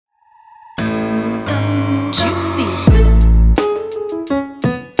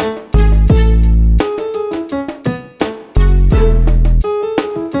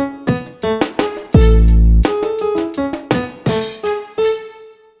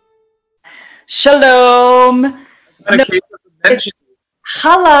Shalom. No, Case of the Menschy.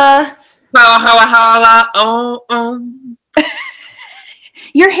 Hala. Holla, holla, oh.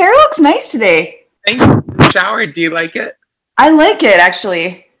 Your hair looks nice today. Thank you. Shower. Do you like it? I like it,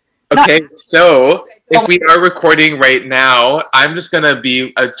 actually. Okay, so if we are recording right now, I'm just going to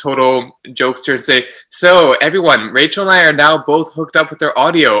be a total jokester and say, so everyone, Rachel and I are now both hooked up with their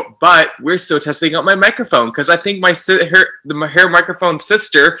audio, but we're still testing out my microphone because I think my hair microphone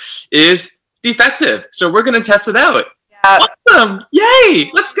sister is defective. So we're going to test it out. Yeah. Awesome. Yay.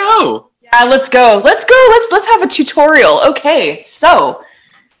 Let's go. Yeah, let's go. Let's have a tutorial. Okay, so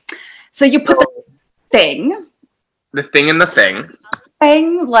you put the thing In the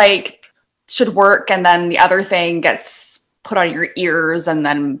thing. like should work, and then the other thing gets put on your ears, and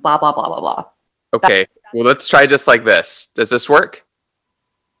then blah blah blah blah blah. Okay, well, let's try just like this. Does this work?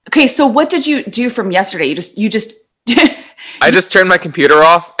 Okay, so what did you do from yesterday? You just I just turned my computer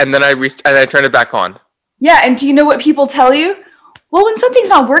off, and then I turned it back on. Yeah, and do you know what people tell you? Well, when something's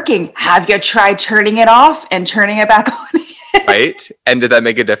not working, have you tried turning it off and turning it back on again? Right? And did that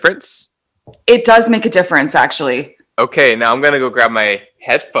make a difference? It does make a difference, actually. Okay, now I'm going to go grab my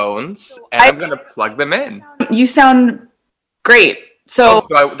headphones, and I'm going to plug them in. You sound great. So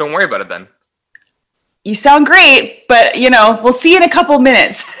Don't worry about it then. You sound great, but, we'll see in a couple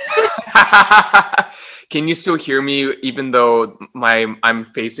minutes. Can you still hear me even though I'm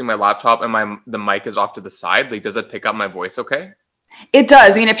facing my laptop and the mic is off to the side? Like, does it pick up my voice okay? It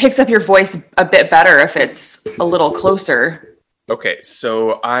does. I mean, it picks up your voice a bit better if it's a little closer. Okay,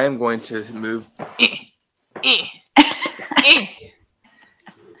 so I'm going to move.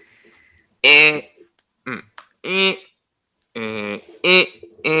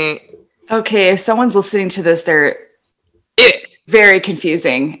 Okay, if someone's listening to this, they're very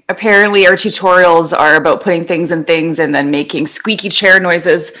confusing. Apparently, our tutorials are about putting things in things and then making squeaky chair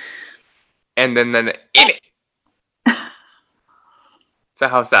noises. And then So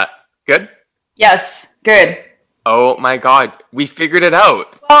how's that? Good? Yes, good. Oh my God, we figured it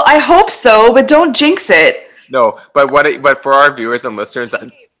out. Well, I hope so, but don't jinx it. No, but for our viewers and listeners,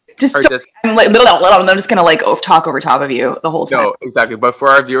 I'm just gonna talk over top of you the whole time. No, exactly. But for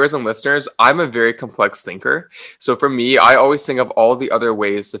our viewers and listeners, I'm a very complex thinker. So for me, I always think of all the other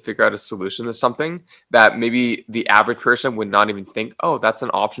ways to figure out a solution to something that maybe the average person would not even think, oh, that's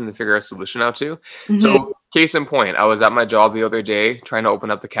an option to figure a solution out to. Mm-hmm. So case in point, I was at my job the other day trying to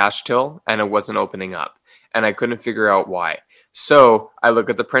open up the cash till, and it wasn't opening up. And I couldn't figure out why. So I look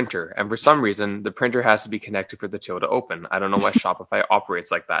at the printer, and for some reason, the printer has to be connected for the till to open. I don't know why Shopify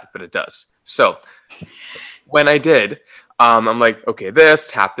operates like that, but it does. So when I did, I'm like, okay,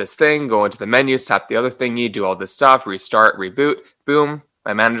 tap this thing, go into the menus, tap the other thingy, do all this stuff, restart, reboot, boom.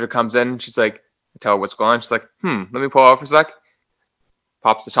 My manager comes in, she's like, I tell her what's going on. She's like, let me pull out for a sec.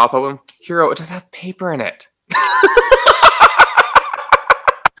 Pops the top open. Hiro, it doesn't have paper in it.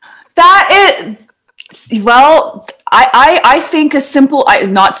 I think a simple,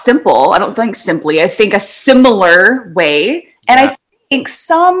 not simple, I don't think simply, I think a similar way. And yeah. I think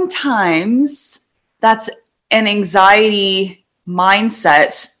sometimes that's an anxiety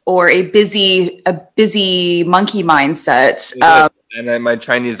mindset or a busy monkey mindset. And then my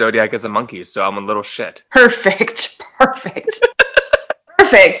Chinese zodiac is a monkey, so I'm a little shit. Perfect. Perfect.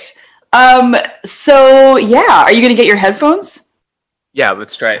 So yeah, are you going to get your headphones? Yeah,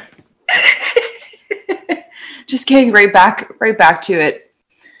 let's try it. Just getting right back to it.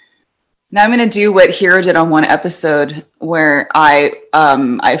 Now I'm going to do what Hiiro did on one episode where I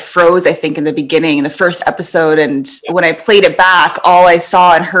froze, I think, in the beginning, in the first episode. And when I played it back, all I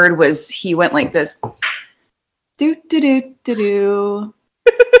saw and heard was he went like this. Do, do, do, do, do.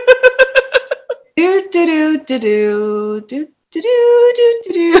 Do, do, do, do, do. Do, do, do,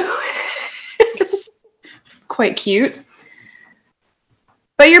 do, do. It's quite cute.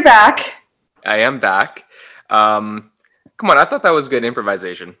 But you're back. I am back. Come on, I thought that was good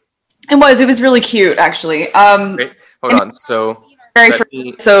improvisation. It was really cute, actually. Great. Hold on. So very first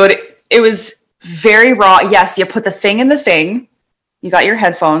episode, it was very raw. Yes, you put the thing in the thing. You got your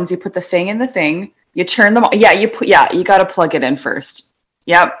headphones. You put the thing in the thing. You turn them on. Yeah, you got to plug it in first.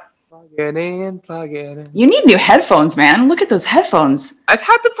 Yep. Plug it in. You need new headphones, man. Look at those headphones. I've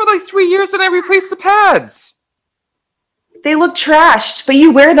had them for like 3 years, and I replaced the pads. They look trashed, but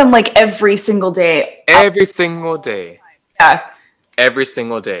you wear them like every single day. Every single day. Yeah. Every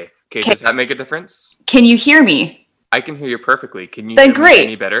single day. Okay, does that make a difference? Can you hear me? I can hear you perfectly. Can you hear me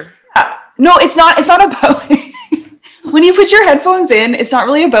any better? No, it's not about when you put your headphones in, it's not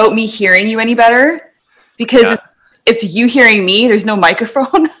really about me hearing you any better because it's you hearing me. There's no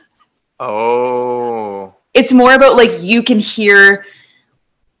microphone. Oh. It's more about like you can hear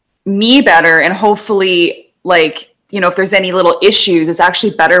me better, and hopefully, like, if there's any little issues, it's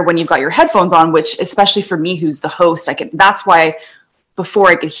actually better when you've got your headphones on, which, especially for me, who's the host, that's why before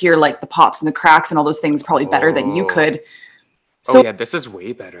I could hear like the pops and the cracks and all those things probably better than you could. So yeah, this is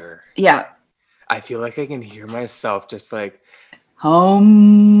way better. Yeah. I feel like I can hear myself just like,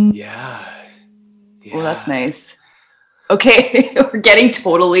 yeah. Well, that's nice. Okay. We're getting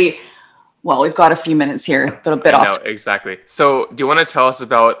we've got a few minutes here, but a bit off. No, exactly. So do you want to tell us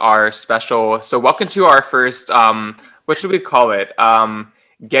about our special, so welcome to our first, what should we call it?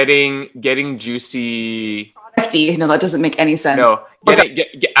 Getting juicy. No, that doesn't make any sense. No,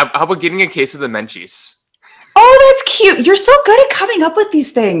 how about getting a case of the Menschys? Oh, that's cute. You're so good at coming up with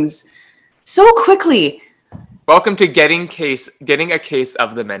these things so quickly. Welcome to getting a case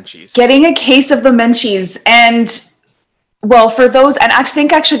of the Menschys. Getting a case of the Menschys. And well, for those, and I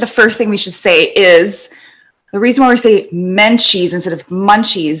think actually the first thing we should say is the reason why we say Menschys instead of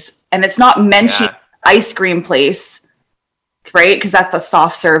Munchies, and it's not Menschy ice cream place, right? Because that's the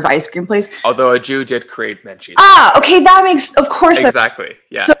soft serve ice cream place. Although a Jew did create Menschys. Okay, that makes, of course. Exactly,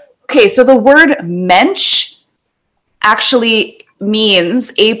 yeah. So the word Mensch actually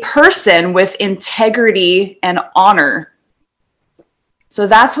means a person with integrity and honor. So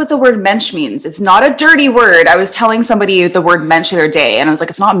that's what the word Mensch means. It's not a dirty word. I was telling somebody the word Mensch the other day, and I was like,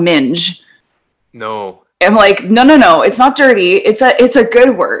 it's not minge. No. I'm like, no, it's not dirty. It's a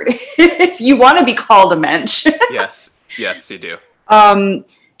good word. You want to be called a Mensch. Yes, you do.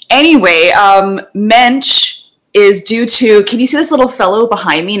 Anyway, Mensch is due to, can you see this little fellow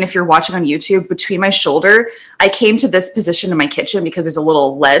behind me? And if you're watching on YouTube, between my shoulder, I came to this position in my kitchen because there's a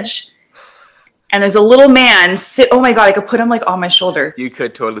little ledge. And there's a little man oh my God, I could put him like on my shoulder. You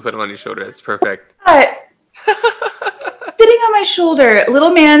could totally put him on your shoulder. That's perfect. Sitting on my shoulder,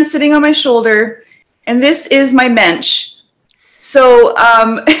 little man sitting on my shoulder. And this is my Mensch. So,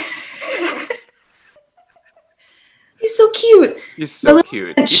 he's so cute. He's so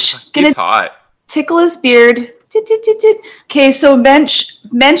cute. He's hot. Tickle his beard. Okay, so Mensch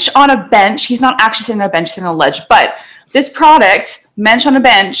on a bench. He's not actually sitting on a bench, he's sitting on a ledge, but this product, Mensch on a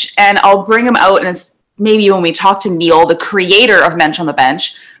bench, and I'll bring him out, and it's maybe when we talk to Neil, the creator of Mensch on the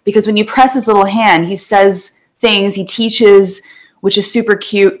bench, because when you press his little hand, he says things, he teaches, which is super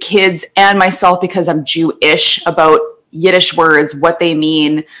cute, kids and myself, because I'm Jewish, about Yiddish words, what they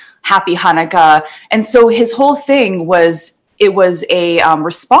mean, Happy Hanukkah. And so his whole thing was a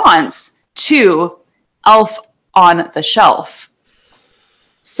response to Elf on the Shelf.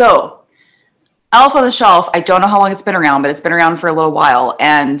 So Elf on the Shelf, I don't know how long it's been around, but it's been around for a little while.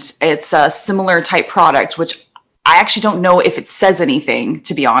 And it's a similar type product, which I actually don't know if it says anything,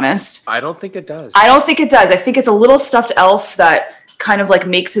 to be honest. I don't think it does. I think it's a little stuffed elf that kind of like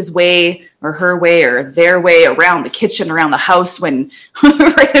makes his way or her way or their way around the kitchen, around the house when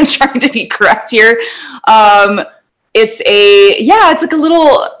right, I'm trying to be correct here. It's like a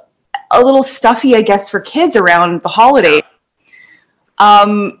little stuffy, I guess, for kids around the holiday.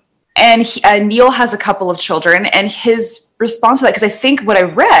 And Neil has a couple of children, and his response to that, because I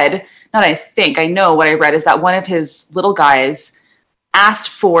know what I read is that one of his little guys asked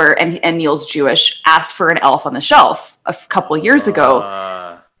for, and Neil's Jewish, asked for an elf on the shelf a couple of years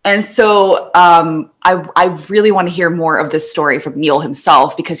ago. And so I really want to hear more of this story from Neil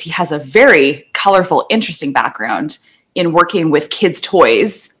himself, because he has a very colorful, interesting background in working with kids'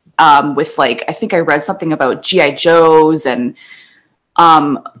 toys, with like, I think I read something about G.I. Joes, and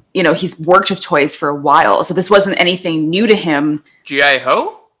he's worked with toys for a while. So this wasn't anything new to him. G.I.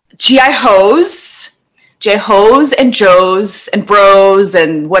 Ho? G.I. Hoes and Joes and Bros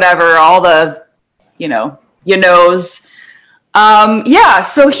and whatever, all the,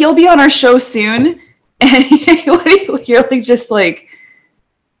 so he'll be on our show soon. And you're like, just like,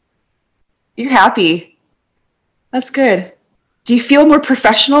 you're happy. That's good. Do you feel more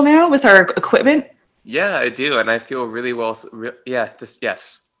professional now with our equipment? Yeah, I do. And I feel really well.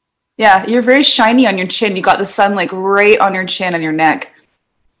 Yes. Yeah, you're very shiny on your chin. You got the sun like right on your chin and your neck.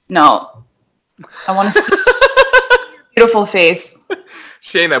 No, I want to see your beautiful face.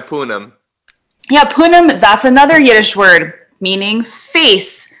 Shana Poonam. Yeah, Poonam, that's another Yiddish word meaning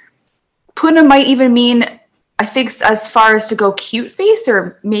face. Poonam might even mean, I think, as far as to go cute face,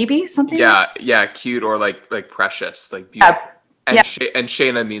 or maybe something. Yeah, cute, or like precious, like beautiful. And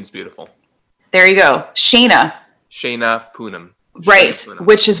Shana means beautiful. There you go. Shana Poonam. Right, Poonam.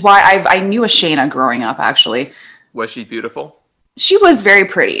 Which is why I knew a Shana growing up, actually. Was she beautiful? She was very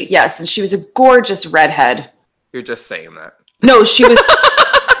pretty, yes, and she was a gorgeous redhead. You're just saying that. No, she was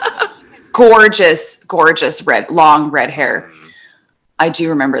gorgeous long red hair. I do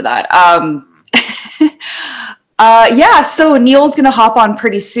remember that. Yeah, so Neil's gonna hop on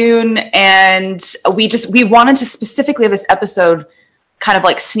pretty soon, and we wanted to specifically have this episode kind of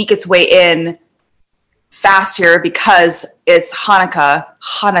like sneak its way in fast here because it's Hanukkah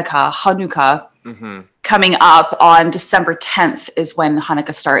coming up on December 10th is when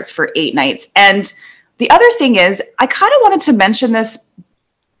Hanukkah starts for 8 nights. And the other thing is, I kind of wanted to mention this,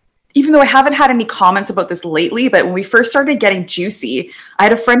 even though I haven't had any comments about this lately, but when we first started getting juicy, I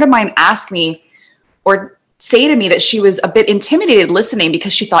had a friend of mine ask me or say to me that she was a bit intimidated listening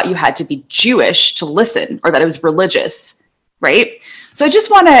because she thought you had to be Jewish to listen or that it was religious, right? So I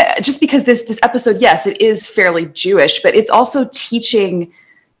just want to, just because this episode, yes, it is fairly Jewish, but it's also teaching,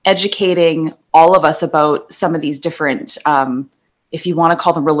 educating all of us about some of these different, if you want to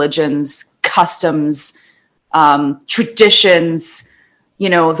call them religions, customs, traditions, you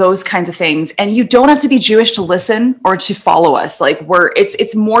know, those kinds of things. And you don't have to be Jewish to listen or to follow us. Like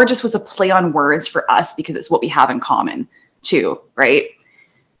it's more just was a play on words for us because it's what we have in common too, right?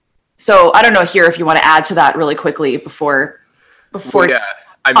 So I don't know here if you want to add to that really quickly before. Well, yeah,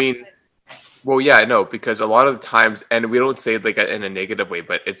 I mean, no, because a lot of the times, and we don't say it like in a negative way,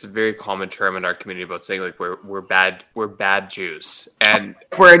 but it's a very common term in our community about saying like we're bad Jews, and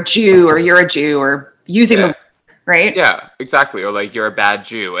we're a Jew or you're a Jew or using the right? Yeah, exactly. Or like you're a bad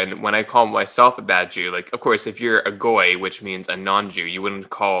Jew. And when I call myself a bad Jew, like of course, if you're a goy, which means a non-Jew, you wouldn't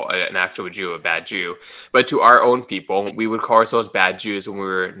call an actual Jew a bad Jew. But to our own people, we would call ourselves bad Jews when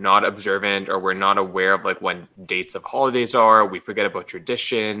we're not observant or we're not aware of like when dates of holidays are. We forget about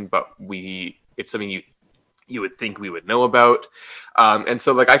tradition, but it's something you would think we would know about. And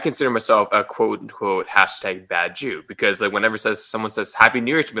so like I consider myself a quote unquote hashtag bad Jew because like whenever someone says Happy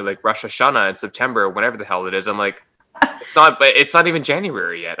New Year to me, like Rosh Hashanah in September, whenever the hell it is, I'm like, it's not even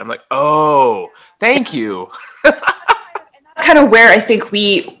January yet. I'm like, oh, thank you. And that's kind of where I think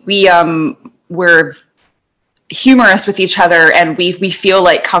we're humorous with each other and we feel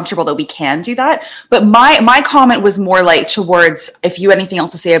like comfortable that we can do that. But my comment was more like towards if you had anything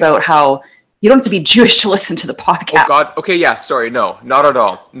else to say about how you don't have to be Jewish to listen to the podcast. Oh God. Okay. Yeah. Sorry. No, not at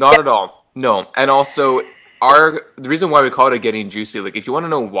all. Not at all. No. And also the reason why we call it Getting Juicy, like if you want to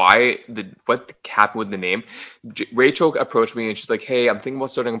know why what happened with the name, Rachel approached me and she's like, hey, I'm thinking about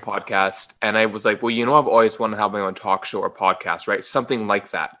starting a podcast. And I was like, well, I've always wanted to have my own talk show or podcast, right? Something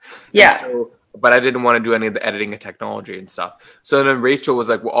like that. Yeah. But I didn't want to do any of the editing and technology and stuff. So then Rachel was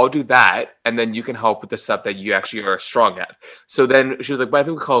like, well, I'll do that. And then you can help with the stuff that you actually are strong at. So then she was like, well, I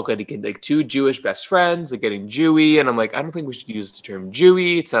think we call it getting like two Jewish best friends, like getting Jewy. And I'm like, I don't think we should use the term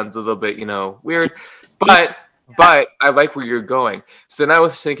Jewy. It sounds a little bit, weird. But I like where you're going. So then I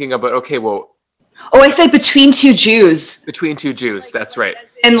was thinking about, okay, well. Oh, I said between two Jews. Between two Jews. That's right.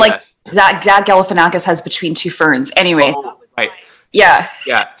 And like Zach Galifianakis has between two ferns. Anyway. Oh, right. Yeah.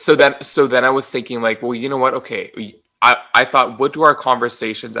 Yeah. So then I was thinking like, well, you know what? Okay. I thought, what do our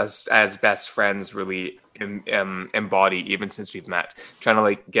conversations as best friends really embody, even since we've met? Trying to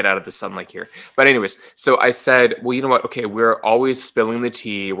like get out of the sunlight here. But anyways, so I said, well, you know what? Okay, we're always spilling the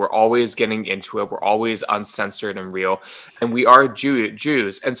tea. We're always getting into it. We're always uncensored and real. And we are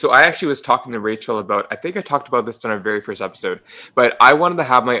Jews. And so I actually was talking to Rachel about, I think I talked about this on our very first episode, but I wanted to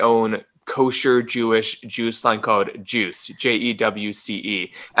have my own kosher Jewish juice line called Juice, Jewce.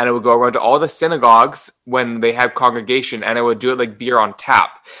 And I would go around to all the synagogues when they have congregation and I would do it like beer on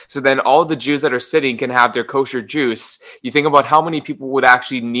tap. So then all the Jews that are sitting can have their kosher juice. You think about how many people would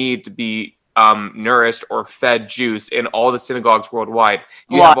actually need to be nourished or fed juice in all the synagogues worldwide.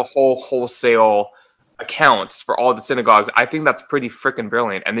 You have a wholesale accounts for all the synagogues. I think that's pretty freaking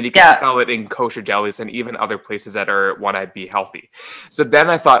brilliant. And then you can sell it in kosher delis and even other places that want to be healthy. So then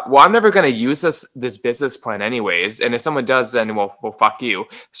I thought, well, I'm never going to use this business plan anyways. And if someone does, then well, fuck you.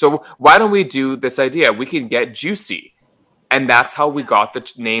 So why don't we do this idea? We can get juicy. And that's how we got the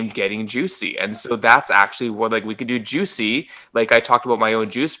name Getting Juicy. And so that's actually what, like, we could do juicy. Like I talked about my own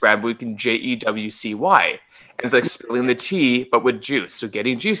juice brand, but we can Jewcy. And it's like spilling the tea, but with juice. So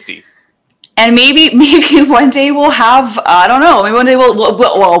Getting Juicy. And maybe one day we'll have, I don't know, maybe one day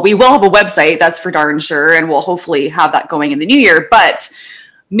we will have a website, that's for darn sure, and we'll hopefully have that going in the new year, but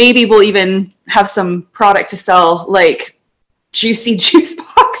maybe we'll even have some product to sell, like juicy juice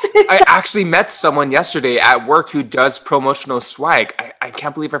boxes. I actually met someone yesterday at work who does promotional swag. I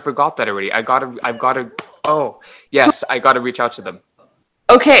can't believe I forgot that already. I gotta reach out to them.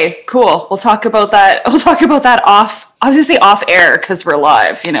 Okay, cool. We'll talk about that. Off. I was gonna say off air because we're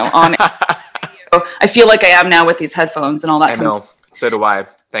live, on air. I feel like I am now with these headphones and all that. I know. So do I.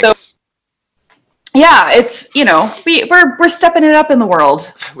 Thanks. So, yeah, it's we're stepping it up in the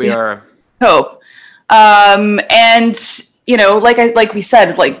world. We are. Hope. And like we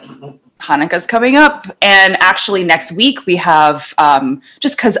said, like Hanukkah's coming up. And actually next week we have,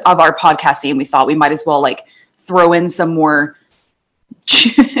 just because of our podcast name, we thought we might as well like throw in some more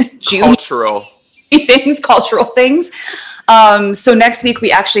cultural things. So next week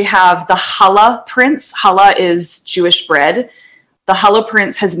we actually have the challah prince. Challah is Jewish bread. The challah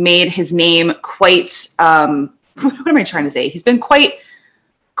prince has made his name quite, what am I trying to say? He's been quite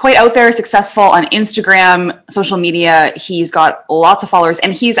out there, successful on Instagram, social media. He's got lots of followers,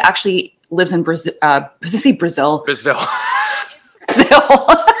 and he's actually lives in Brazil. Brazil.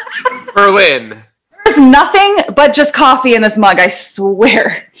 Berlin. There's nothing but just coffee in this mug, I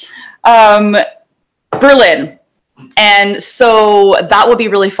swear. Berlin. And so that will be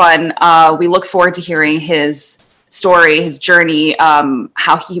really fun. We look forward to hearing his story, his journey,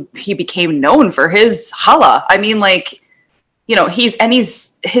 how he became known for his challah. I mean, like, you know, his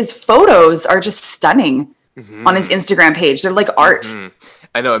photos are just stunning on his Instagram page. They're like art.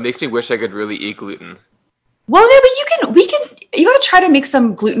 I know, it makes me wish I could really eat gluten. Well, yeah, but you got to try to make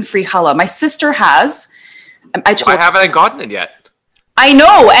some gluten-free challah. My sister has. Why haven't I gotten it yet? I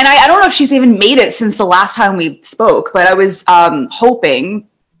know, and I don't know if she's even made it since the last time we spoke, but I was hoping,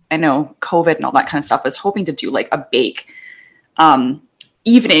 I know COVID and all that kind of stuff, I was hoping to do like a bake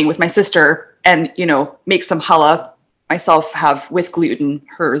evening with my sister and, you know, make some challah, myself have with gluten,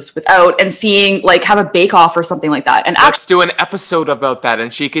 hers without, and seeing like have a bake off or something like that. And let's do an episode about that,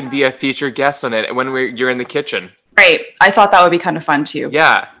 and she can be a featured guest on it when you're in the kitchen. Right. I thought that would be kind of fun too.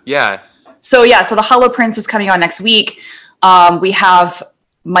 Yeah. So the challah prince is coming on next week. We have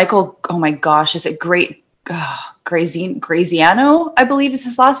Michael, oh my gosh, is it Graziano, I believe is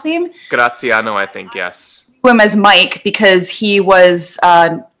his last name. Graziano, I think, yes. Him as Mike because he was,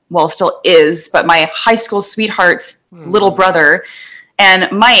 still is, but my high school sweetheart's little brother.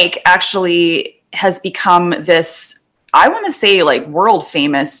 And Mike actually has become this, I want to say like world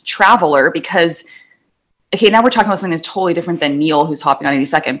famous traveler because, okay, now we're talking about something that's totally different than Neil, who's hopping on any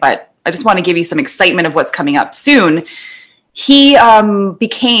second, but I just want to give you some excitement of what's coming up soon. He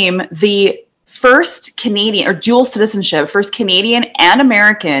became the first Canadian or dual citizenship, first Canadian and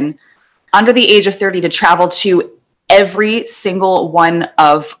American under the age of 30 to travel to every single one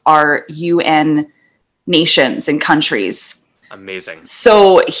of our UN nations and countries. Amazing.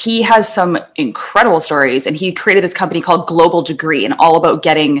 So he has some incredible stories, and he created this company called Global Degree, and all about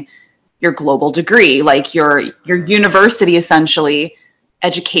getting your global degree, like your university, essentially,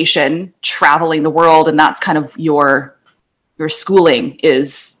 education, traveling the world, and that's kind of your schooling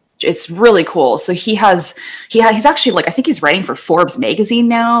is. It's really cool. So he's actually like, I think he's writing for Forbes magazine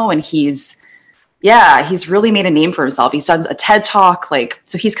now, and he's really made a name for himself. He's done a TED Talk,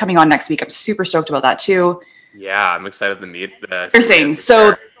 so he's coming on next week. I'm super stoked about that too. Yeah, I'm excited to meet the thing.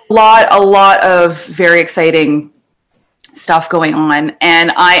 So a lot of very exciting stuff going on.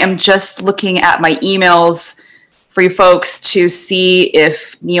 And I am just looking at my emails for you folks to see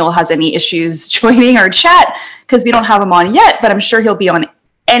if Neil has any issues joining our chat, because we don't have him on yet, but I'm sure he'll be on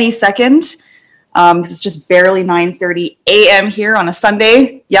any second, because it's just barely 9:30 a.m. here on a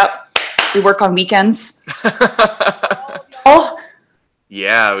Sunday. Yep. We work on weekends.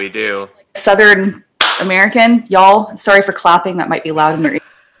 Yeah, we do. Southern American, y'all. Sorry for clapping. That might be loud in your ear.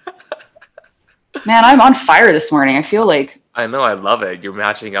 Man, I'm on fire this morning. I feel like. I know. I love it. You're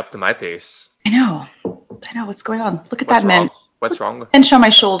matching up to my pace. I know. What's going on? Look at that mensch. What's wrong with mensch on my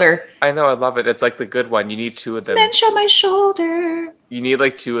shoulder? I know. I love it. It's like the good one. You need two of them. Mensch on my shoulder. You need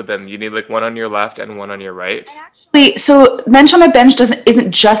like two of them. You need like one on your left and one on your right. Actually, so mensch on my bench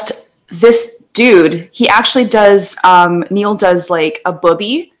isn't just this dude. He actually does. Neil does like a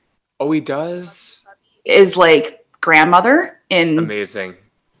booby. Oh, he does. Is like grandmother in. Amazing.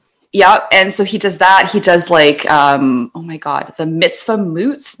 Yeah, and so he does that. He does like, oh my god, the mitzvah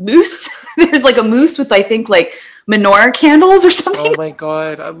moose. There's like a moose with, I think, like menorah candles or something. Oh my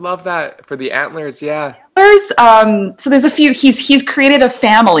god, I love that for the antlers. Yeah. So there's a few. He's created a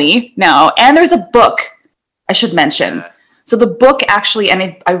family now, and there's a book I should mention. Yeah. So the book actually,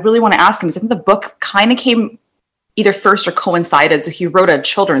 and I really want to ask him, because I think the book kind of came either first or coincided. So he wrote a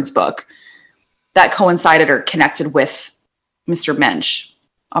children's book that coincided or connected with Mr. Mensch.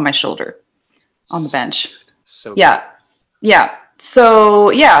 On my shoulder, on the bench. So yeah.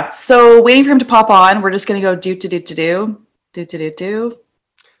 So waiting for him to pop on. We're just gonna go do. And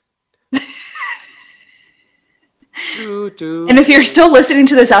if you're still listening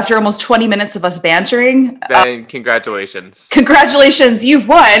to this after almost 20 minutes of us bantering, then congratulations. Congratulations, you've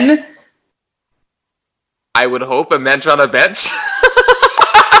won. I would hope a mensch on a bench.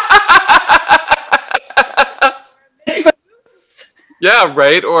 Yeah,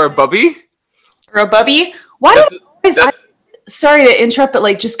 right? Or a bubby? Why do sorry to interrupt, but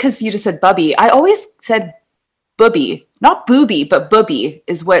like, just because you just said bubby, I always said booby, not booby, but booby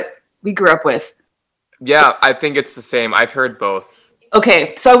is what we grew up with. Yeah, I think it's the same. I've heard both.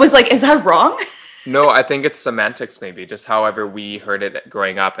 Okay, so I was like, is that wrong? No, I think it's semantics, maybe just however we heard it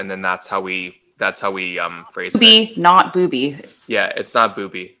growing up, and then that's how we phrase Booby, not booby. Yeah, it's not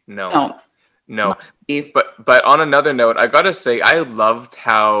booby. No. No. No, but on another note, I gotta say, I loved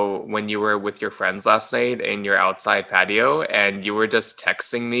how when you were with your friends last night in your outside patio and you were just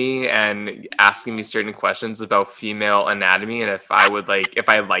texting me and asking me certain questions about female anatomy and if I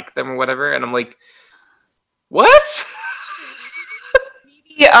like them or whatever, and I'm like, what?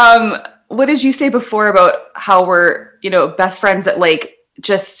 What did you say before about how we're, best friends that like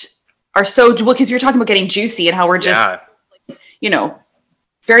just are so, well, because you're talking about getting juicy and how we're just,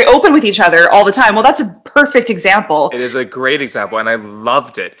 very open with each other all the time. Well, that's a perfect example. It is a great example, and I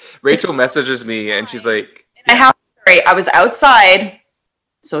loved it. Rachel messages me, and she's like... I was outside,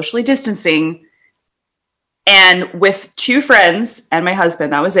 socially distancing, and with two friends and my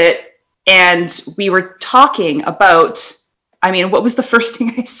husband, that was it. And we were talking about, what was the first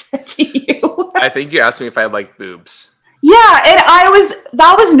thing I said to you? I think you asked me if I like boobs. Yeah, and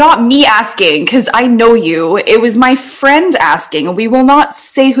that was not me asking, because I know you. It was my friend asking, and we will not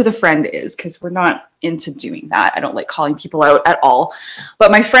say who the friend is, because we're not into doing that. I don't like calling people out at all.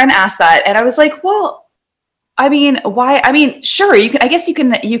 But my friend asked that, and I was like, well, why? Sure, I guess you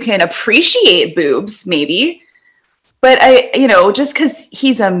can appreciate boobs, maybe. But just because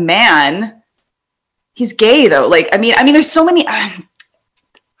he's a man, he's gay, though. Like, there's so many...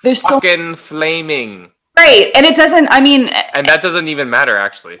 there's so... Fucking flaming. Right, and it doesn't, and that doesn't even matter,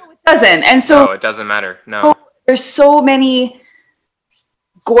 actually. No, it doesn't, and so... No, it doesn't matter, no. There's so many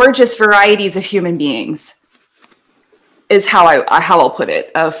gorgeous varieties of human beings, is how I'll put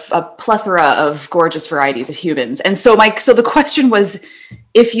it, of a plethora of gorgeous varieties of humans. And so the question was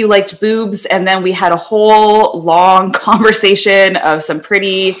if you liked boobs, and then we had a whole long conversation of some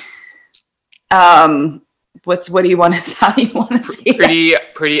pretty... what do you want to? How do you want to say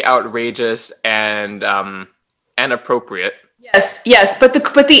pretty outrageous and appropriate. Yes, but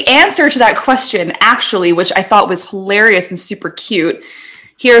the answer to that question, actually, which I thought was hilarious and super cute,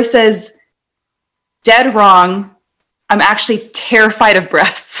 here says, "Dead wrong. I'm actually terrified of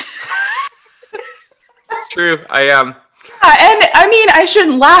breasts." That's true. I am. And I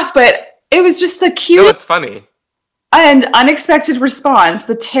shouldn't laugh, but it was just the cute. No, it's funny. And unexpected response,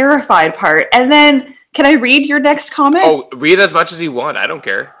 the terrified part, and then. Can I read your next comment? Oh, read as much as you want. I don't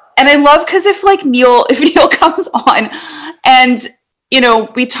care. And I love because if Neil comes on and,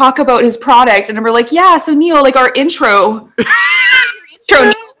 we talk about his product and we're like, yeah, so Neil, like our intro,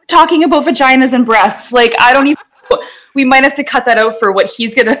 Neil, talking about vaginas and breasts. Like, I don't even know. We might have to cut that out for what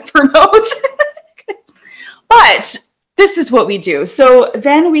he's going to promote. But this is what we do. So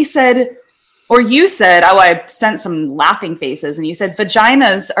then we said... Or you said, I sent some laughing faces, and you said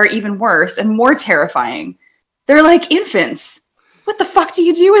vaginas are even worse and more terrifying. They're like infants. What the fuck do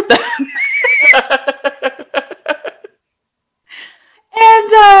you do with them?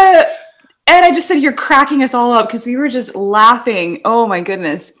 And I just said, you're cracking us all up because we were just laughing. Oh my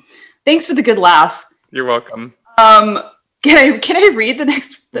goodness. Thanks for the good laugh. You're welcome. Can I read the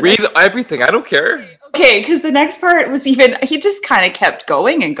next? Read everything. I don't care. Okay, because the next part was he just kind of kept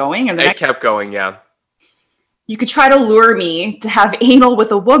going and going. And it kept going, yeah. You could try to lure me to have anal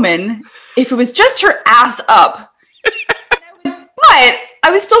with a woman if it was just her ass up. But I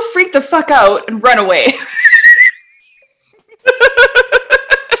would still freak the fuck out and run away.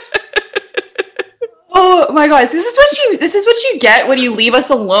 Oh my gosh, this is what you get when you leave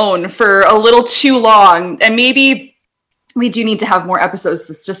us alone for a little too long. And maybe we do need to have more episodes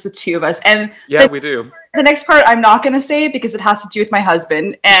that's just the two of us. And yeah, we do. The next part I'm not going to say because it has to do with my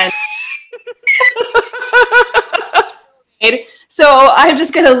husband. And so I'm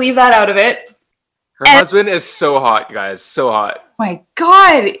just going to leave that out of it. Her husband is so hot, you guys. So hot. Oh my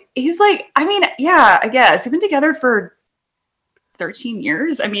God. He's like, yeah, I guess. We've been together for 13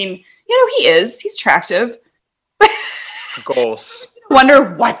 years. He is. He's attractive. Goals. I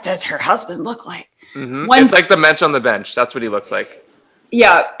wonder, what does her husband look like? Mm-hmm. It's like the Mensch on the bench. That's what he looks like.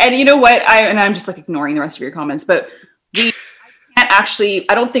 Yeah, and you know what? I'm just like ignoring the rest of your comments, but I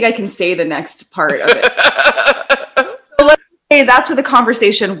don't think I can say the next part of it. So let's say that's where the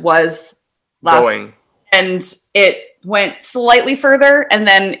conversation was last week, and it went slightly further, and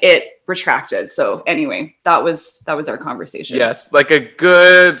then it retracted. So anyway, that was our conversation. Yes, like a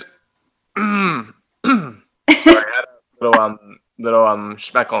good. Sorry, I had a little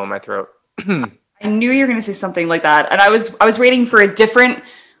schmeckle in my throat. I knew you were going to say something like that, and I was waiting for a different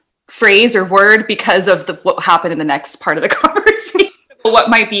phrase or word because of what happened in the next part of the conversation, what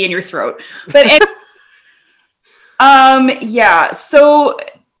might be in your throat. But yeah, so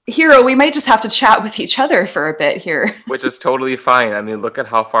Hiiro, we might just have to chat with each other for a bit here. Which is totally fine. I mean, look at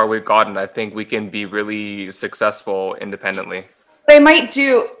how far we've gotten. I think we can be really successful independently. What I might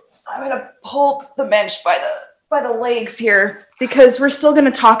do, I'm going to pull the Mensch by the legs here because we're still going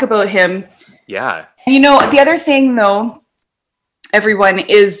to talk about him. Yeah. And the other thing though, everyone,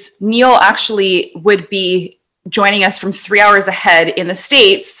 is Neil actually would be joining us from 3 hours ahead in the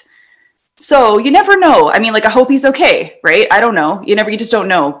States. So you never know. I mean, like, I hope he's okay, right? I don't know. You just don't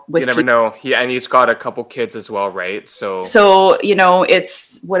know. You never know. And he's got a couple kids as well, right? So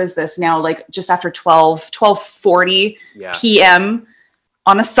it's, what is this now? Like just after 12:40 p.m.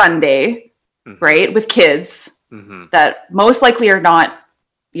 on a Sunday, right? With kids that most likely are not,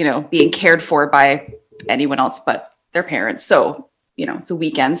 being cared for by anyone else but their parents. So, it's a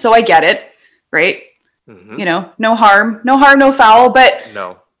weekend. So I get it, right? No harm, no foul, but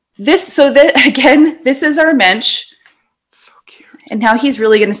no. This is our Mensch. So cute. And now he's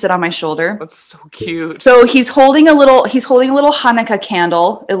really going to sit on my shoulder. That's so cute. So he's holding a little Hanukkah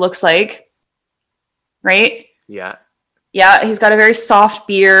candle, it looks like. Right? Yeah. Yeah, he's got a very soft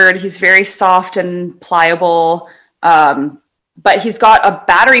beard. He's very soft and pliable. But he's got a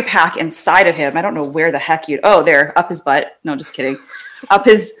battery pack inside of him. I don't know where the heck there, up his butt. No, just kidding.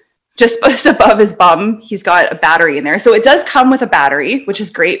 Just above his bum, he's got a battery in there. So it does come with a battery, which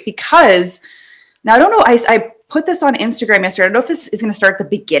is great because now I don't know. I put this on Instagram yesterday. I don't know if this is going to start at the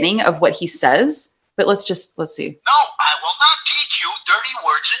beginning of what he says, but let's see. No, I will not teach you dirty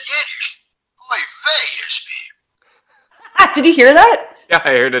words in Yiddish. Oy vey is me. Did you hear that? Yeah,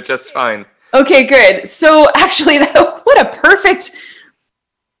 I heard it just fine. Okay, good. So actually, what a perfect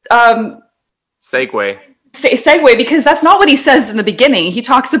segue, because that's not what he says in the beginning. He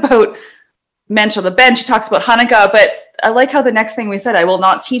talks about Mensch on the bench. He talks about Hanukkah, but I like how the next thing we said, I will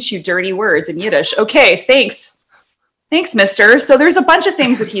not teach you dirty words in Yiddish. Okay, thanks. Thanks, mister. So there's a bunch of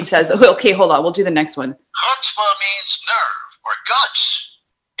things that he says. Okay, hold on. We'll do the next one. Chutzpah means nerve or guts.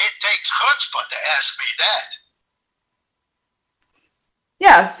 It takes chutzpah to ask me that.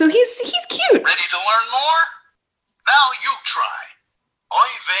 Yeah, so he's cute. Ready to learn more? Now you try.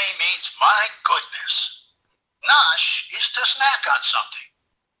 Oy vey means my goodness. Nosh is to snack on something.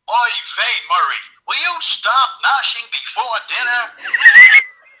 Oy vey, Murray, will you stop noshing before dinner?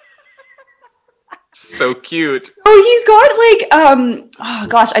 So cute. Oh, he's got oh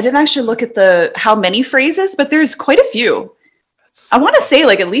gosh, I didn't actually look at how many phrases, but there's quite a few. I want to say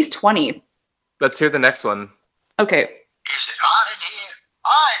at least 20. Let's hear the next one. Okay. Is it hot in here?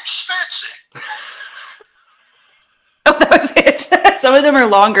 I'm schwitzing. Oh, that was it. Some of them are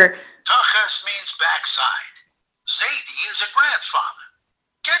longer. Tuchus means backside. Zadie is a grandfather.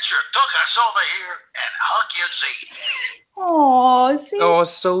 Get your tuchus over here and hug your Zadie. Oh, see? Oh,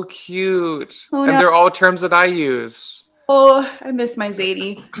 so cute. Oh, and they're all terms that I use. Oh, I miss my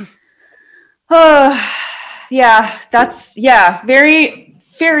Zadie. Oh, yeah, very,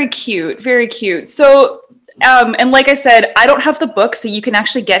 very cute. Very cute. So, and like I said, I don't have the book, so you can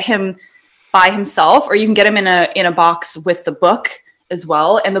actually get him by himself, or you can get him in a box with the book as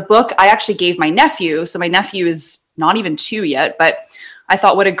well. And the book I actually gave my nephew. So my nephew is not even 2 yet, but I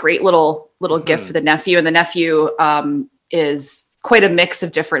thought what a great little gift for the nephew. And the nephew is quite a mix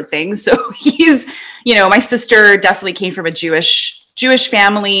of different things. So he's, my sister definitely came from a Jewish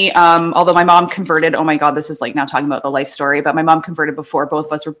family. Although my mom converted, oh my God, this is like now talking about the life story, but my mom converted before both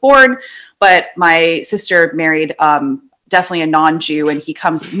of us were born. But my sister married definitely a non-Jew, and he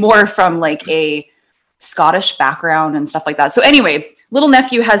comes more from like a Scottish background and stuff like that. So anyway, little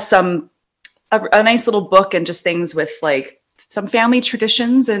nephew has a nice little book and just things with like some family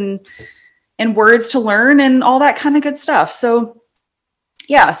traditions and words to learn and all that kind of good stuff. So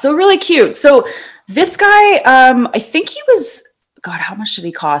yeah, so really cute. So this guy, I think he was, God, how much did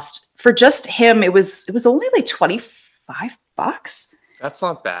he cost? For just him, it was only like $25. That's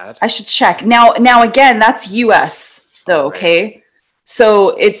not bad. I should check. Now again, that's US though, okay? Right.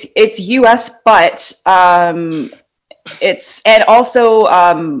 So it's US, but it's, and also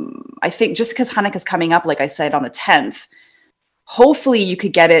I think just because Hanukkah's coming up, like I said, on the 10th, hopefully you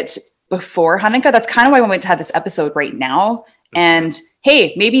could get it before Hanukkah. That's kind of why I wanted to have this episode right now. And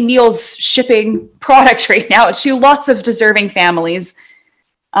hey, maybe Neil's shipping product right now to lots of deserving families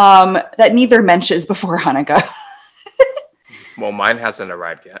that need their Menschs before Hanukkah. Well, mine hasn't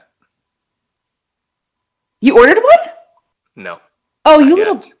arrived yet. You ordered one? No. Oh, you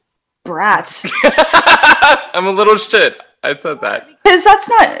little brat. I'm a little shit. I said that.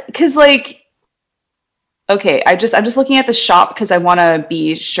 Because like, Okay, I'm just looking at the shop because I want to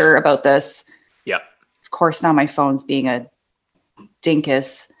be sure about this. Yeah. Of course, now my phone's being a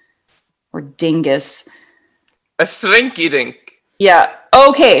dinkus or dingus. A shrinky dink. Yeah.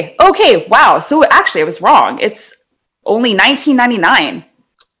 Okay. Wow. So actually, I was wrong. It's only $19.99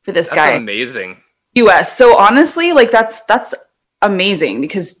 for this guy. That's amazing. US. So honestly, like that's amazing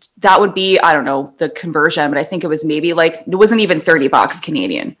because that would be, I don't know the conversion, but I think it was maybe like, it wasn't even $30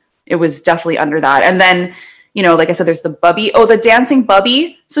 Canadian. It was definitely under that. And then, like I said, there's the Bubby. Oh, the dancing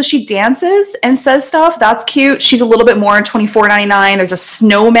Bubby. So she dances and says stuff. That's cute. She's a little bit more, $24.99. There's a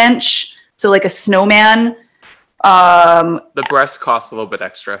snow Mensch. So like a snowman. The breast costs a little bit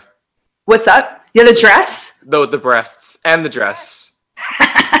extra. What's that? Yeah, the dress? The breasts and the dress.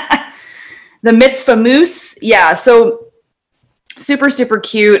 The mitzvah moose. Yeah, so super, super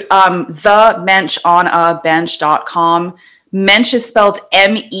cute. The Mensch on a bench.com. Mensch is spelled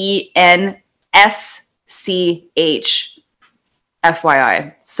MENSCH.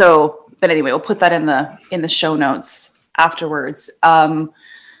 FYI. So, but anyway, we'll put that in the show notes afterwards.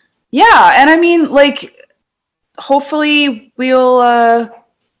 Yeah, and I mean, like, hopefully we'll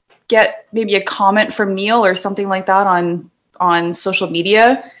get maybe a comment from Neil or something like that on social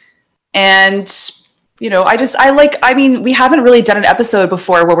media. And we haven't really done an episode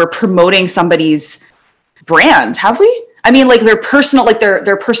before where we're promoting somebody's brand, have we? I mean, like their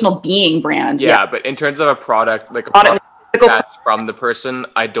personal being brand. Yeah, but in terms of a product, like a product that's from the person,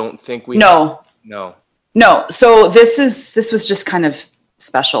 I don't think we No. So this was just kind of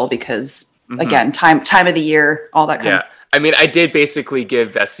special because again, time of the year, all that kind of. I mean, I did basically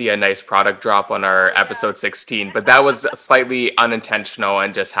give Vessi a nice product drop on our episode 16, but that was slightly unintentional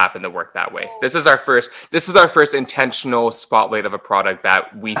and just happened to work that way. This is our first intentional spotlight of a product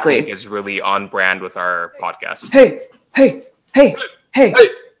that we think is really on brand with our podcast. Hey,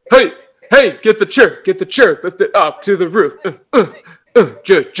 get the chair, lift it up to the roof.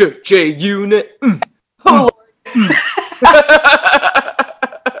 J unit. Oh,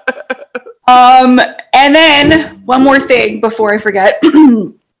 and then one more thing before I forget,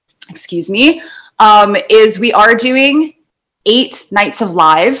 excuse me, is we are doing 8 nights of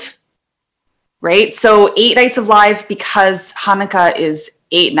live, right? So 8 nights of live because Hanukkah is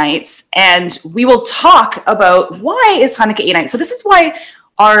 8 nights, and we will talk about why is Hanukkah 8 nights. So this is why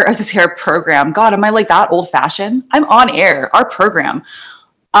our program. God, am I like that old fashioned? I'm on air. Our program.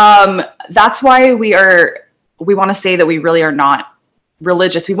 That's why we want to say that we really are not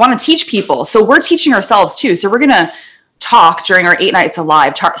religious. We want to teach people. So we're teaching ourselves too. So we're going to talk during our 8 nights of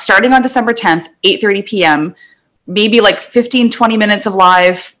live, starting on December 10th, 8:30 p.m., maybe like 15, 20 minutes of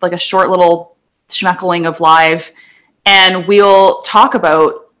live, like a short little schmeckling of live. And we'll talk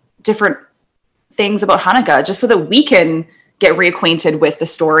about different things about Hanukkah just so that we can get reacquainted with the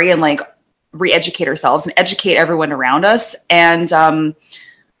story and like re-educate ourselves and educate everyone around us.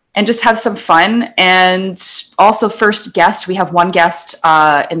 And just have some fun. And also first guest, we have one guest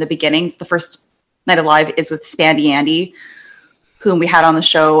in the beginning. The first night of live is with Spandy Andy, whom we had on the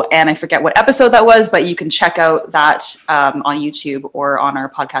show. And I forget what episode that was, but you can check out that on YouTube or on our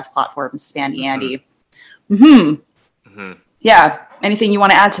podcast platform, Spandy Andy. Yeah. Anything you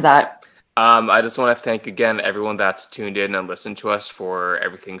want to add to that? I just want to thank again everyone that's tuned in and listened to us for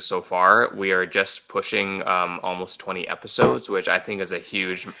everything so far. We are just pushing almost 20 episodes, which I think is a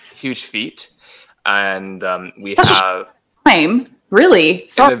huge feat. And we have time, really,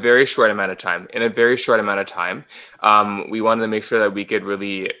 in a very short amount of time. We wanted to make sure that we could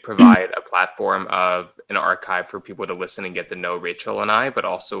really provide a platform of an archive for people to listen and get to know Rachel and I, but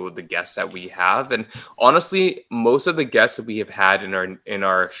also the guests that we have. And honestly, most of the guests that we have had in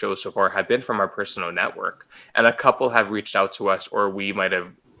our show so far have been from our personal network, and a couple have reached out to us, or we might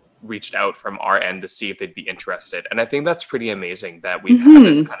have reached out from our end to see if they'd be interested. And I think that's pretty amazing that we've had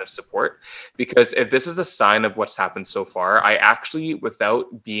this kind of support, because if this is a sign of what's happened so far, I actually,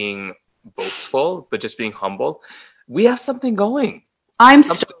 without being boastful, but just being humble, we have something going. I'm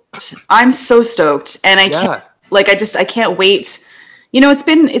stoked. I'm so stoked. And I can't wait.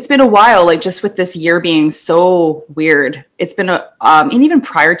 It's been a while, like just with this year being so weird. It's been and even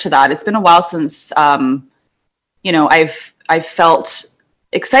prior to that, it's been a while since, I've felt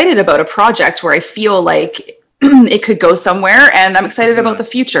excited about a project where I feel like it could go somewhere, and I'm excited about the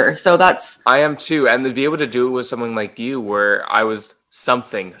future. So I am too. And to be able to do it with someone like you, where I was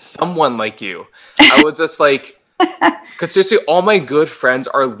someone like you, I was just like, because seriously, all my good friends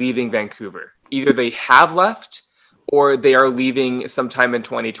are leaving Vancouver. Either they have left or they are leaving sometime in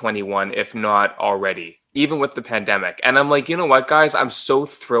 2021, if not already. even with the pandemic. And I'm like, you know what, guys, I'm so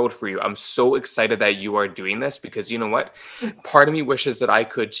thrilled for you. I'm so excited that you are doing this, because you know what? Part of me wishes that I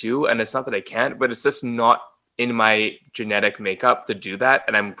could too. And it's not that I can't, but it's just not in my genetic makeup to do that.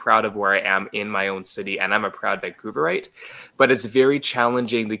 And I'm proud of where I am in my own city. And I'm a proud Vancouverite. But it's very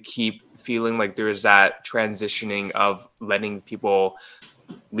challenging to keep feeling like there's that transitioning of letting people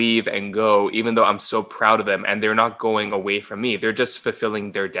leave and go, even though I'm so proud of them and they're not going away from me. They're just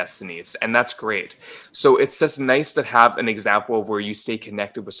fulfilling their destinies. And that's great. So it's just nice to have an example of where you stay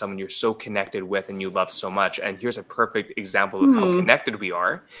connected with someone you're so connected with and you love so much. And here's a perfect example of how connected we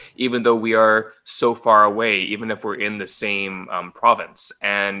are, even though we are so far away, even if we're in the same province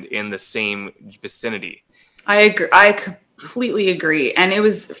and in the same vicinity. I agree. I completely agree. And it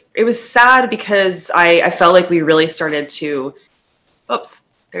was sad because I felt like we really started to, oops,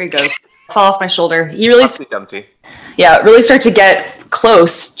 there he goes. Fall off my shoulder. He really, Dumpty. Yeah, really started to get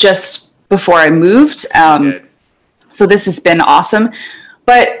close just before I moved. So this has been awesome.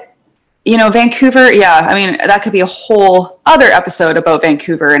 But, you know, Vancouver, yeah, I mean, that could be a whole other episode about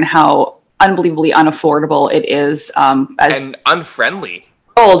Vancouver and how unbelievably unaffordable it is. And unfriendly.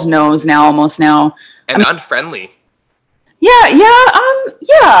 The world knows now, almost now. And unfriendly. Yeah.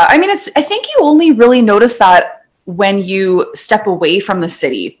 I mean, I think you only really notice that when you step away from the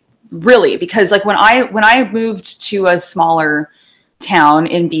city, really, because like when I moved to a smaller town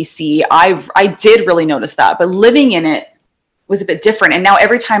in BC, I did really notice that, but living in it was a bit different. And now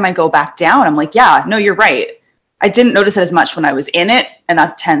every time I go back down, I'm like, yeah, no, you're right. I didn't notice it as much when I was in it, and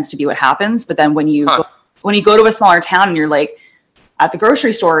that tends to be what happens. But then when you go to a smaller town and you're like at the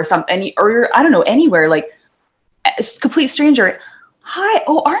grocery store or something, or you're, I don't know, anywhere, like a complete stranger, hi,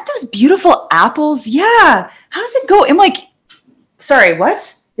 oh, aren't those beautiful apples? Yeah. How does it go? I'm like, sorry,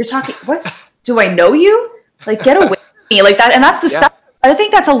 what? You're talking, what? Do I know you? Like, get away from me, like that. And that's the stuff. I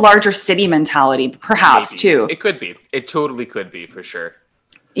think that's a larger city mentality, perhaps, Maybe. too. It could be. It totally could be, for sure.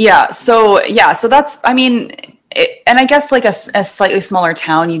 Yeah. So that's, I mean, and I guess like a slightly smaller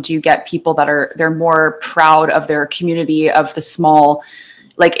town, you do get people that they're more proud of their community, of the small,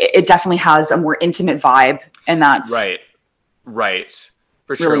 like it definitely has a more intimate vibe. And that's right.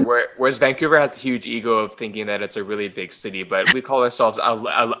 For really, sure. Whereas Vancouver has a huge ego of thinking that it's a really big city, but we call ourselves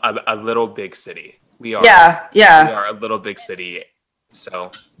a little big city. We are. We are a little big city.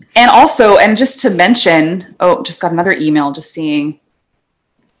 So. And also, and just to mention, just got another email, just seeing.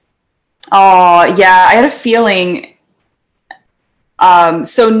 Oh, yeah, I had a feeling.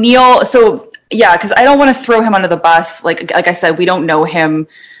 So Neil, because I don't want to throw him under the bus. Like I said, we don't know him.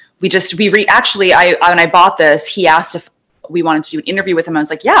 Actually, when I bought this, he asked if we wanted to do an interview with him. I was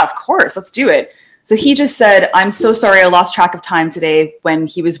like, yeah, of course, let's do it. So he just said, I'm so sorry, I lost track of time today when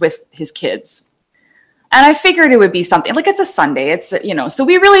he was with his kids. And I figured it would be something like, it's a Sunday. It's, you know, so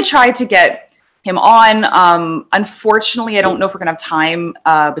we really tried to get him on. Unfortunately, I don't know if we're gonna have time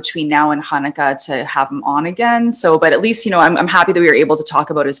between now and Hanukkah to have him on again. So, but at least, you know, I'm happy that we were able to talk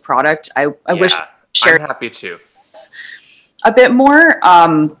about his product. I wish I'm happy too. A bit more.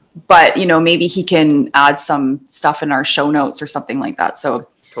 But, you know, maybe he can add some stuff in our show notes or something like that. So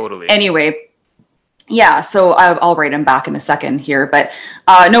totally. Anyway, yeah, so I'll write him back in a second here. But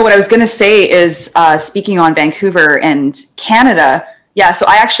no, what I was going to say is speaking on Vancouver and Canada. Yeah, so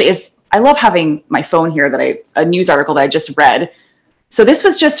I love having my phone here a news article that I just read. So this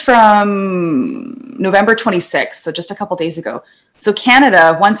was just from November 26th, so just a couple days ago. So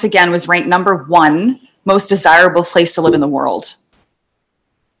Canada, once again, was ranked number 1 most desirable place to live in the world.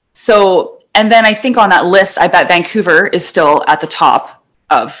 So, and then I think on that list, I bet Vancouver is still at the top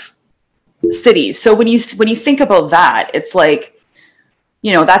of cities. So when you think about that, it's like,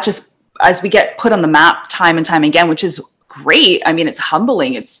 you know, that just, as we get put on the map time and time again, which is great. I mean, it's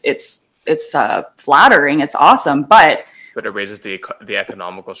humbling. It's flattering. It's awesome. But it raises the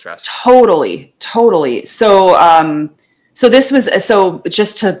economical stress. Totally. So, so this was, so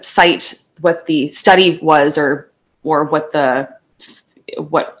just to cite what the study was, or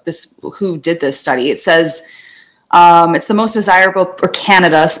who did this study, it says it's the most desirable, or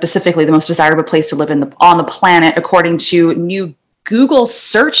Canada specifically, the most desirable place to live on the planet, according to new Google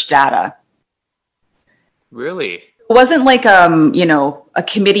search data. Really? It wasn't like you know, a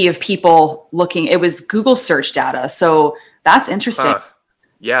committee of people looking. It was Google search data. So that's interesting.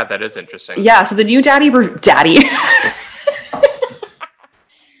 Yeah, that is interesting. Yeah. So the new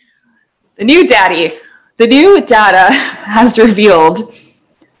the new data has revealed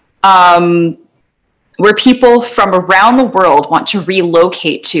where people from around the world want to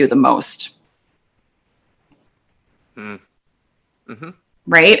relocate to the most. Mm-hmm.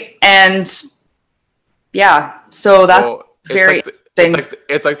 Right? And yeah, so that's very interesting.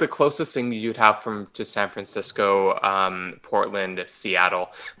 It's like the closest thing you'd have to San Francisco, Portland, Seattle.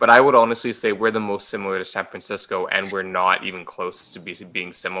 But I would honestly say we're the most similar to San Francisco, and we're not even close to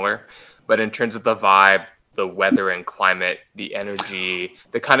being similar. But in terms of the vibe, the weather and climate, the energy,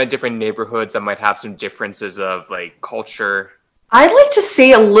 the kind of different neighborhoods that might have some differences of like culture. I'd like to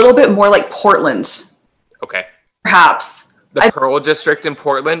say a little bit more like Portland. Okay. Perhaps. The Pearl District in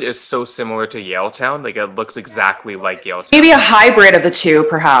Portland is so similar to Yaletown. Like, it looks exactly like Yaletown. Maybe a hybrid of the two,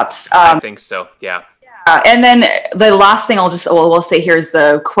 perhaps. I think so, yeah. And then the last thing we'll say here is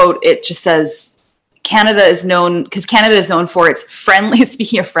the quote. It just says, Canada is known for its friendly,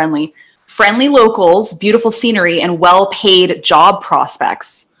 speaking of friendly locals, beautiful scenery, and well-paid job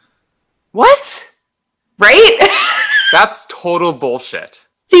prospects. What? Right? That's total bullshit.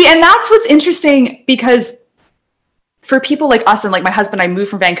 See, and that's what's interesting, because for people like us, and like my husband, I moved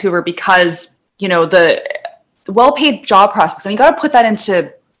from Vancouver because, the well-paid job prospects, and you got to put that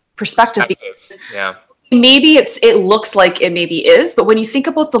into perspective. Because maybe it looks like it maybe is, but when you think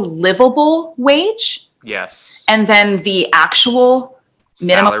about the livable wage, yes, and then the actual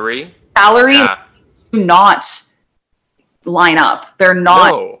minimum salary do not line up. They're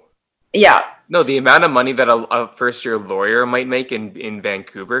not. No. Yeah. No, the amount of money that a first-year lawyer might make in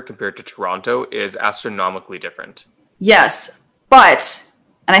Vancouver compared to Toronto is astronomically different. Yes, but,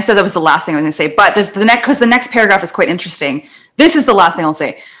 and I said that was the last thing I was going to say, but because the next paragraph is quite interesting. This is the last thing I'll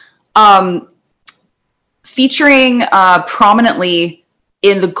say. Featuring prominently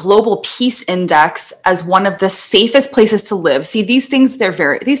in the Global Peace Index as one of the safest places to live. See, these things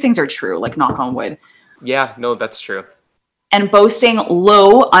are true, like knock on wood. Yeah, no, that's true. And boasting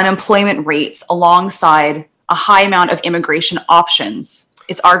low unemployment rates alongside a high amount of immigration options.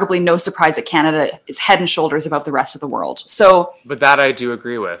 It's arguably no surprise that Canada is head and shoulders above the rest of the world. So, but that I do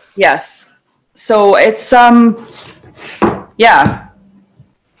agree with. Yes. So it's yeah.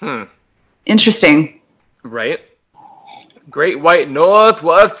 Interesting. Right. Great White North,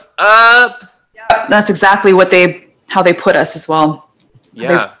 what's up? Yeah, that's exactly how they put us as well.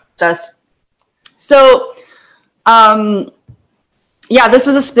 Yeah. Us. So, this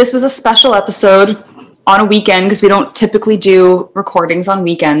was a special episode on a weekend, because we don't typically do recordings on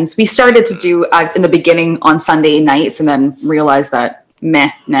weekends. We started to do in the beginning on Sunday nights, and then realized that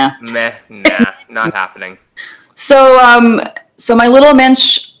nah, not happening. So my little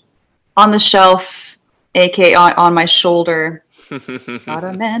Mensch on the shelf, aka on my shoulder. Got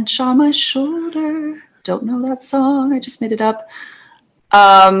a Mensch on my shoulder. Don't know that song. I just made it up.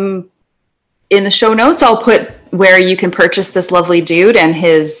 In the show notes, I'll put where you can purchase this lovely dude and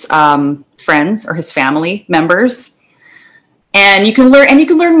his friends or his family members, and you can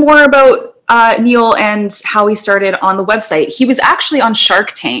learn more about Neil and how he started on the website. He was actually on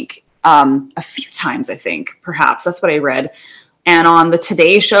Shark Tank a few times, I think, perhaps that's what I read, and on the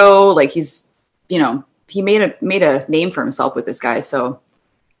Today Show. Like, he's he made a name for himself with this guy. So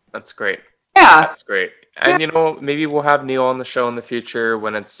that's great. Yeah, that's great. And maybe we'll have Neil on the show in the future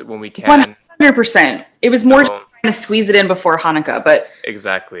when we can. 100%. It was more trying to squeeze it in before Hanukkah, but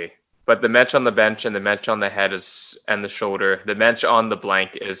exactly. But the Mensch on the bench and the Mensch on the head and the shoulder, the Mensch on the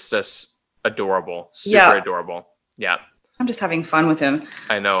blank is just adorable, super adorable. Yeah, I'm just having fun with him.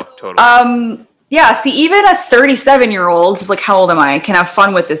 I know, totally. Yeah. See, even a 37-year-old, like, how old am I, can have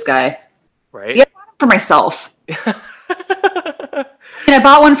fun with this guy, right? See, I bought it for myself. And I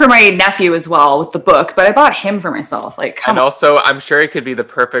bought one for my nephew as well with the book, but I bought him for myself. Like, and also, I'm sure it could be the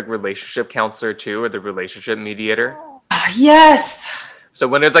perfect relationship counselor too, or the relationship mediator. Yes. So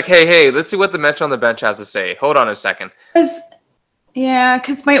when it's like, hey, let's see what the Mensch on the bench has to say. Hold on a second.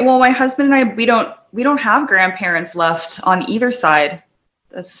 Because my husband and I, we don't have grandparents left on either side.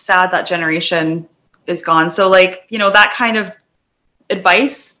 It's sad that generation is gone. So, like, that kind of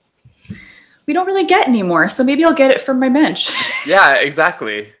advice we don't really get anymore. So maybe I'll get it from my Mensch. Yeah,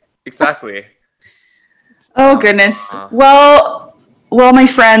 exactly. Oh, goodness. Well, my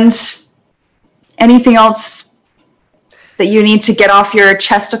friend, anything else that you need to get off your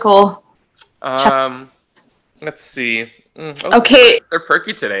chesticle? Let's see. Okay. They're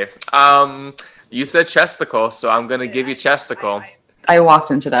perky today. You said chesticle, so I'm going to give you chesticle. I walked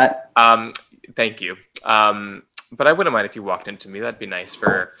into that. Thank you. But I wouldn't mind if you walked into me. That'd be nice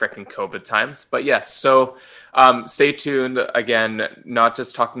for frickin' COVID times. But yes, so stay tuned. Again, not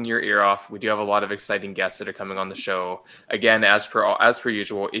just talking your ear off. We do have a lot of exciting guests that are coming on the show. Again, as per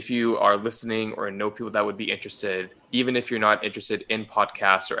usual, if you are listening or know people that would be interested, even if you're not interested in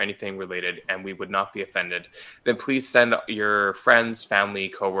podcasts or anything related, and we would not be offended, then please send your friends, family,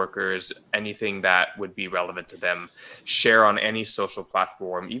 coworkers, anything that would be relevant to them. Share on any social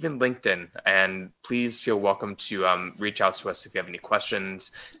platform, even LinkedIn. And please feel welcome to reach out to us if you have any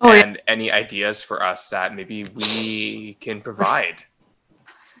questions any ideas for us that maybe we can provide.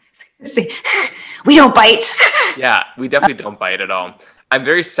 See, we don't bite. Yeah, we definitely don't bite at all. I'm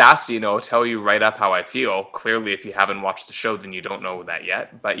very sassy, tell you right up how I feel. Clearly, if you haven't watched the show, then you don't know that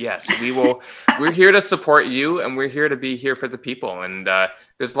yet. But yes, we're here to support you, and we're here to be here for the people. And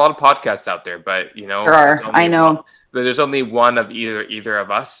there's a lot of podcasts out there, but There are. I know. But there's only one of either of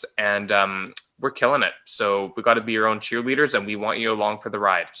us, and we're killing it. So we got to be your own cheerleaders, and we want you along for the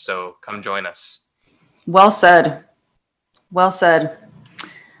ride. So come join us. Well said. Well said.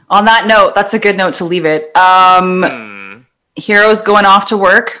 On that note, that's a good note to leave it. Hiiro's going off to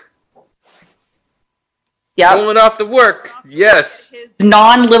work. Yeah. Going off to work. Yes. His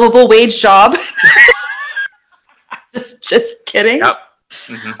non-livable wage job. just kidding. Yep.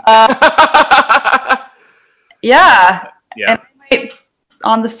 Mm-hmm. Yeah. And I might,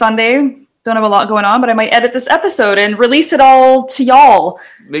 on the Sunday, don't have a lot going on, but I might edit this episode and release it all to y'all.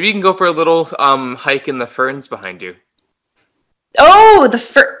 Maybe you can go for a little hike in the ferns behind you. Oh,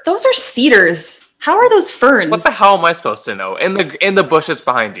 those are cedars. How are those ferns? What the hell am I supposed to know? In the bushes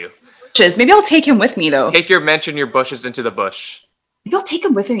behind you. Maybe I'll take him with me, though. Take your Mensch and your bushes into the bush. Maybe I'll take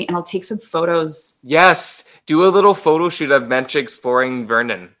him with me and I'll take some photos. Yes. Do a little photo shoot of Mensch exploring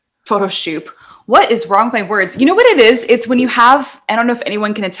Vernon. Photo shoot. What is wrong with my words? You know what it is? It's when you have, I don't know if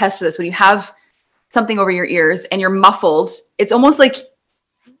anyone can attest to this, when you have something over your ears and you're muffled, it's almost like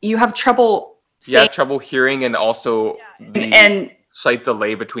you have trouble saying. Yeah, trouble hearing and also and slight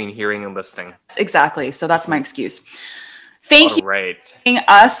delay between hearing and listening. Exactly. So that's my excuse. Thank you for joining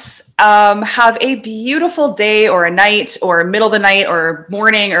us. Have a beautiful day or a night or middle of the night or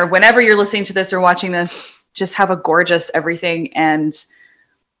morning or whenever you're listening to this or watching this. Just have a gorgeous everything and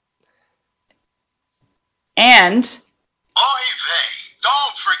Oy vey,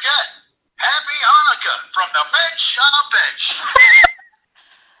 don't forget, Happy Hanukkah from the Mensch on a Bench.